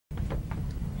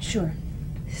Sure.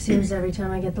 Seems every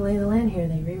time I get the lay of the land here,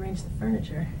 they rearrange the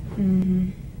furniture.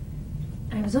 Mm-hmm.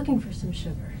 I was looking for some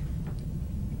sugar.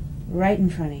 Right in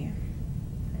front of you.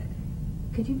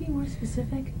 Could you be more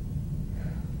specific?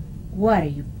 What, are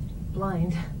you...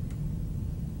 Blind.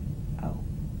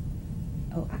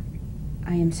 Oh,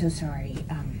 I am so sorry.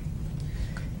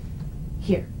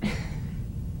 Here.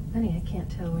 Honey, I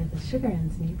can't tell where the sugar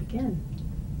ends and you begin.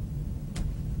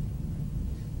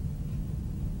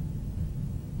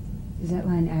 Does that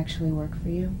line actually work for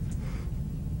you?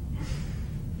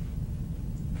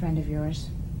 Friend of yours?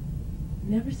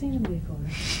 Never seen him before.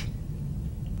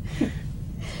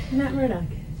 Matt Murdock.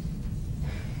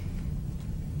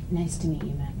 Nice to meet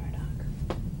you, Matt Murdock.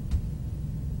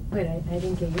 Wait, I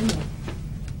didn't get your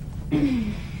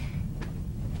name.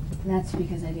 That's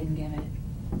because I didn't give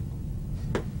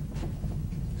it.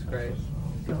 It's great.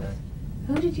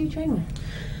 Who did you train with?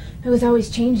 It was always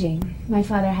changing. My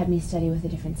father had me study with a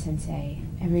different sensei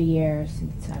every year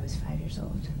since I was 5 years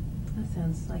old. That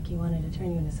sounds like he wanted to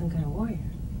turn you into some kind of warrior.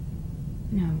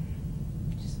 No,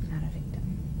 just not a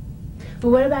victim. But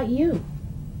what about you?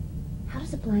 How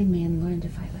does a blind man learn to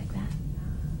fight like that?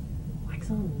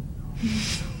 Wax on.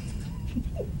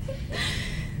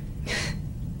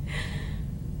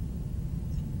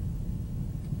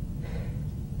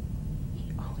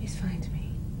 He always finds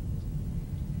me.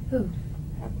 Who?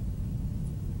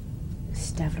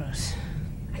 Stavros.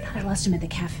 I thought I lost him at the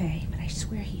cafe, but I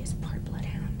swear he is part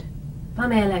bloodhound.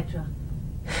 Pame Electra.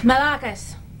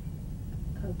 Malakas!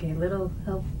 Okay, little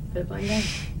help for the blind guy.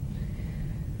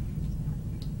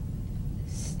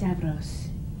 Stavros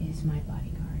is my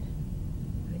bodyguard.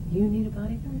 But you need a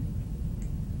bodyguard?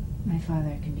 My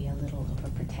father can be a little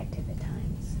overprotective at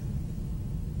times.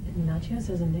 Nachos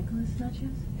as in Nicholas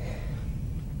Nachos?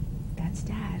 That's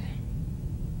Dad.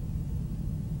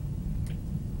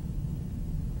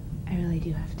 I really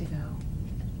do have to go.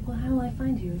 Well, how will I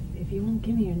find you if you won't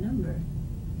give me your number?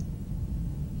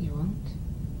 You won't?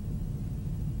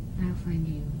 I'll find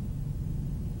you.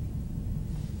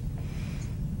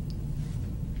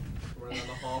 Run down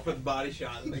the hall for the body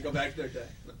shot and they go back to their day.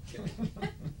 No, kidding.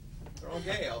 They're all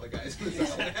gay, all the guys in this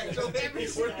house. Actually,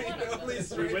 we're the only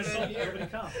straight men here. Everybody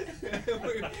come.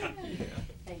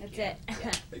 Yeah. That's it.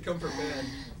 They come for men.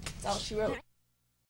 That's all she wrote.